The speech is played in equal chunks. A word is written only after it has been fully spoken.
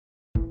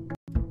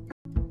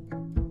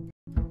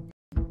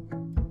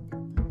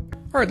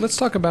Alright, let's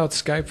talk about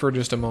Skype for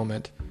just a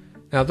moment.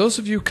 Now, those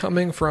of you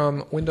coming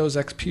from Windows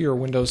XP or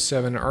Windows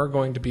 7 are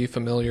going to be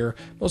familiar,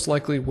 most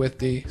likely, with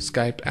the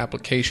Skype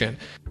application.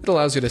 It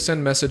allows you to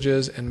send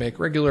messages and make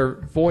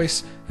regular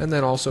voice and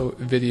then also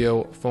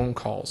video phone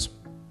calls.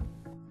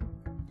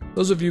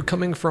 Those of you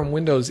coming from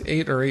Windows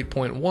 8 or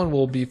 8.1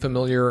 will be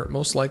familiar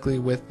most likely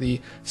with the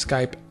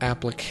Skype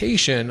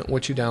application,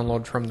 which you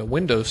download from the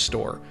Windows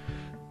Store.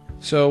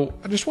 So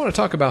I just want to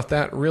talk about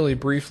that really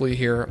briefly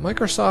here.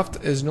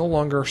 Microsoft is no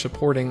longer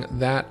supporting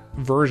that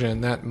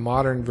version, that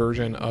modern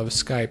version of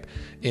Skype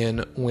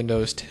in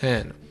Windows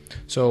 10.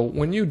 So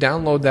when you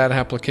download that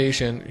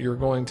application, you're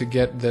going to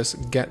get this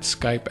Get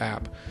Skype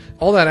app.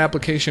 All that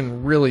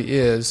application really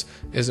is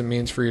a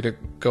means for you to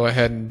go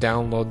ahead and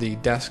download the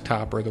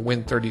desktop or the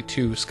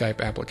Win32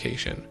 Skype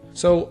application.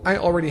 So I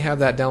already have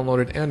that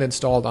downloaded and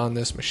installed on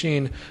this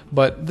machine,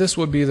 but this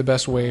would be the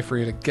best way for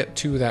you to get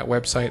to that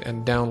website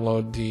and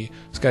download the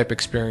Skype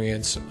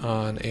experience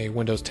on a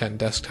Windows 10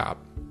 desktop.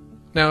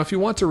 Now, if you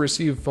want to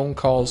receive phone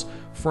calls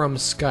from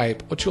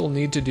Skype, what you'll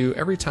need to do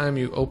every time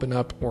you open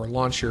up or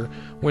launch your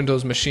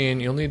Windows machine,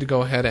 you'll need to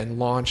go ahead and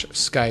launch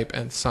Skype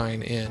and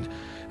sign in.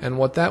 And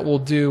what that will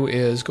do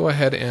is go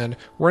ahead and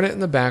run it in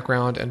the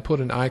background and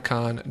put an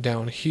icon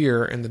down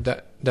here in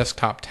the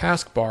desktop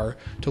taskbar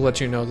to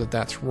let you know that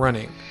that's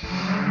running.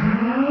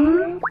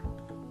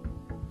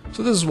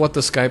 So this is what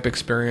the Skype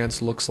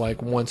experience looks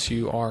like once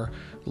you are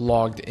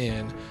logged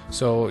in.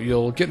 So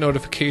you'll get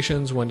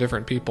notifications when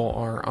different people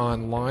are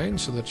online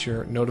so that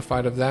you're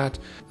notified of that.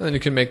 And then you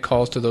can make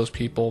calls to those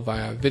people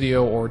via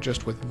video or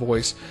just with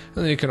voice.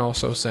 And then you can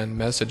also send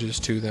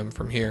messages to them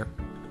from here.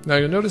 Now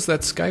you'll notice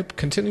that Skype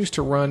continues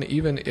to run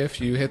even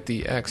if you hit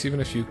the X, even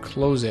if you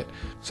close it.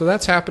 So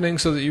that's happening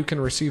so that you can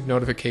receive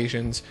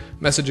notifications,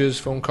 messages,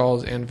 phone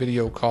calls, and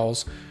video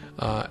calls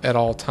at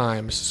all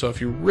times. So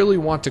if you really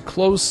want to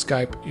close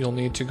Skype, you'll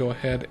need to go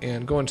ahead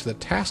and go into the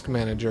Task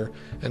Manager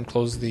and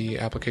close the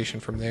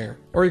application from there.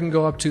 Or you can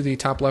go up to the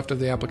top left of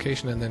the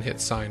application and then hit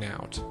Sign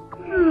Out.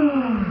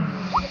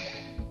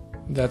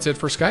 That's it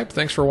for Skype.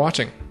 Thanks for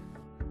watching.